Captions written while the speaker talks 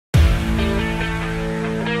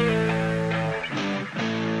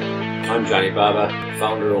I'm Johnny BaBa,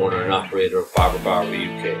 founder, owner and operator of Barber Barber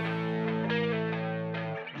Uk.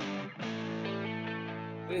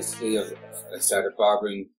 Basically, I started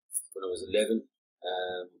barbering when I was 11.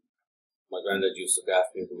 My granddad used to look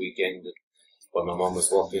after me at the weekend while my mum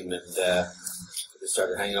was working, and I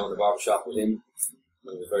started hanging out in the barber shop with him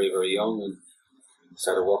when I was very, very young, and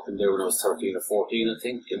started working there when I was 13 or 14, I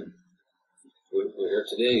think, and we're here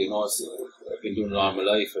today. You know, I've been doing it all my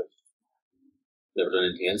life. I've never done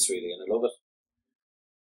anything else really, and I love it.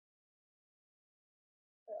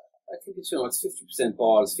 I think it's, it's 50%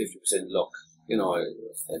 balls, 50% luck, and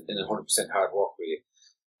 100% hard work really.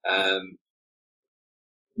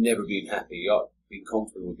 Never being happy, being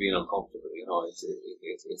comfortable with being uncomfortable,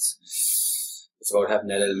 it's about having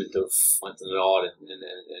that element of wanting it all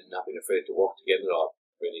and not being afraid to work to get it all,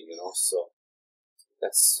 really, so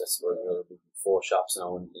that's where I've been 4 shops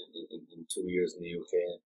now in 2 years in the UK,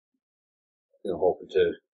 and, hoping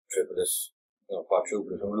to triple it,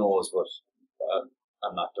 quadruple it, who knows, but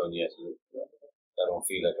I'm not done yet. I don't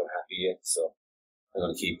feel like I'm happy yet, so I'm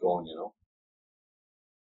going to keep going,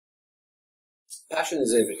 Passion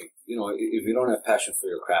is everything. If you don't have passion for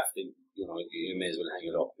your craft, then, you may as well hang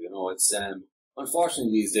it up. It's,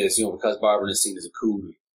 unfortunately these days, because barbering is seen as a cool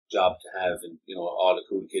job to have, and, all the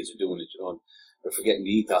cool kids are doing it, they're forgetting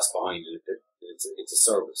the ethos behind it. It's a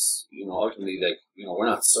service. Ultimately, we're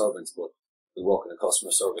not servants, but we work in the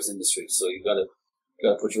customer service industry, so you've got to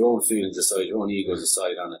put your own feelings aside, your own egos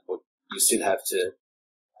aside on it, but you still have to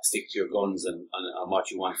stick to your guns and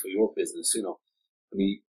what you want for your business,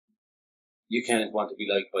 you can't want to be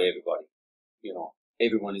liked by everybody,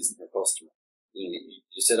 everyone isn't your customer.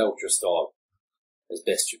 You set out your stall as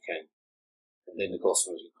best you can, and then the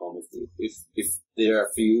customers will come. If they're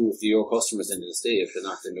for you, if they're your customers, then they'll stay. If they're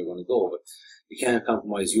not, then they're going to go. But you can't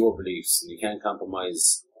compromise your beliefs, and you can't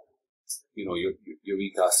compromise, your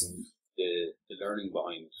ethos and the learning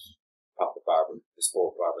behind proper barbering,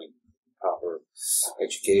 bespoke barbering, proper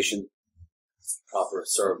education, proper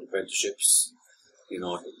served apprenticeships.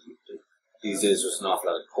 These days there's an awful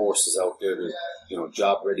lot of courses out there. There's,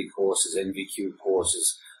 job ready courses, NVQ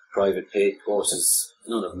courses, private paid courses.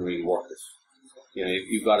 None of them really work it.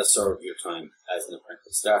 You've got to serve your time as an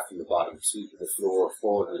apprentice. Start from the bottom, sweeping the floor,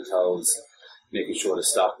 folding the towels, making sure the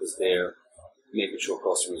stock is there, making sure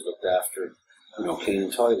customers looked after,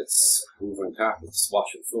 cleaning toilets, hoovering carpets,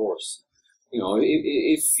 washing floors.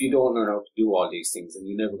 If you don't learn how to do all these things, then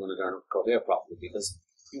you're never going to learn how to cut hair properly, because,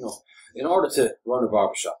 in order to run a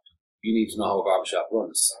barbershop, you need to know how a barbershop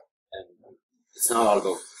runs. And it's not all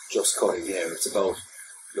about just cutting hair. It's about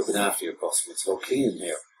looking after your customer. It's about cleaning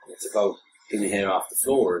hair. It's about cleaning hair off the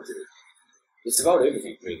floor. It's about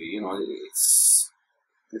everything, really. It's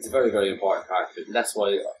a very, very important part of it. And that's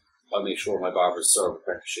why I make sure my barbers serve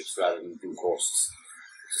apprenticeships rather than do courses.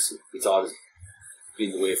 It's always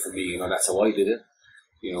been the way for me. That's how I did it.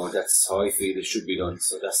 That's how I feel it should be done.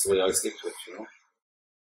 So that's the way I stick to it,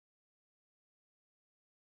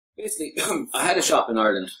 Basically, I had a shop in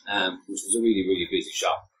Ireland, which was a really, really busy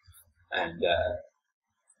shop, and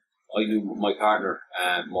I knew my partner,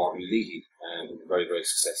 Morgan Leahy, a very, very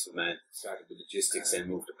successful man. Started with logistics and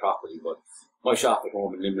moved to property, but my shop at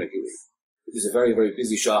home in Limerick, it was a very, very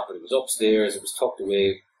busy shop, and it was upstairs, it was tucked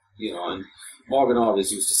away, and Morgan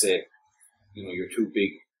always used to say, you're too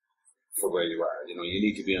big for where you are, you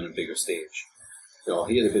need to be on a bigger stage.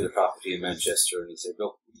 He had a bit of property in Manchester, and he said,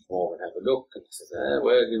 look, come over and have a look. And I said, I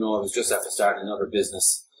was just after starting another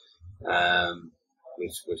business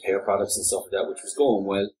with hair products and stuff like that, which was going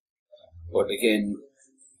well. But again,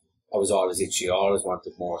 I was always itchy, I always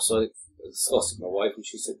wanted more. So I discussed with my wife, and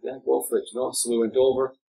she said, yeah, go for it, So we went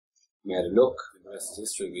over, we had a look, and the rest is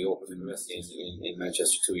history. We opened in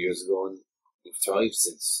Manchester 2 years ago, and we've thrived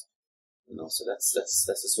since. So that's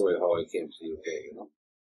the story of how I came to the UK,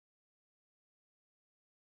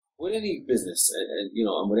 With any business, and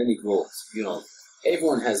with any growth,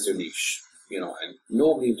 everyone has their niche, and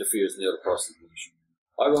nobody interferes in the other person's niche.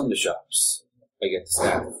 I run the shops, I get the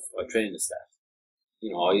staff, I train the staff.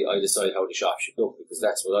 I decide how the shop should look, because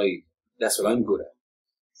that's what I'm good at.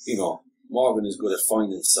 Morgan is good at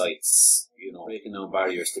finding sites, breaking down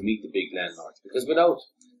barriers to meet the big landlords, because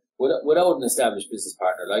without an established business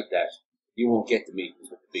partner like that, you won't get the meetings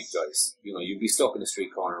with the big guys. You'll be stuck in a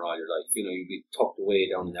street corner all your life. You'll be tucked away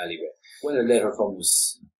down an alleyway. When a letter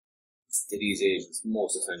comes to these agents,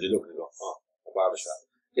 most of the time they look and go, oh, a barbershop.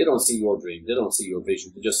 They don't see your dream. They don't see your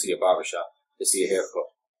vision. They just see a barbershop. They see a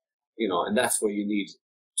haircut. And that's where you need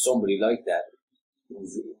somebody like that,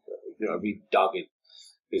 who's, a really dogged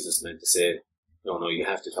businessman, to say, no, you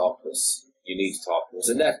have to talk to us. You need to talk to us.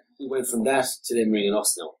 And that, we went from that to them ringing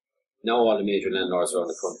us now. Now all the major landlords around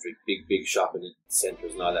the country, big shopping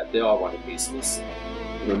centres and all that, they all want a piece of this.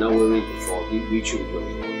 Now we're in control. We choose where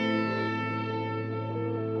we go.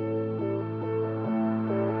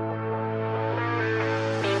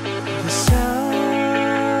 The sun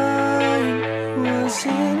was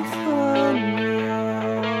in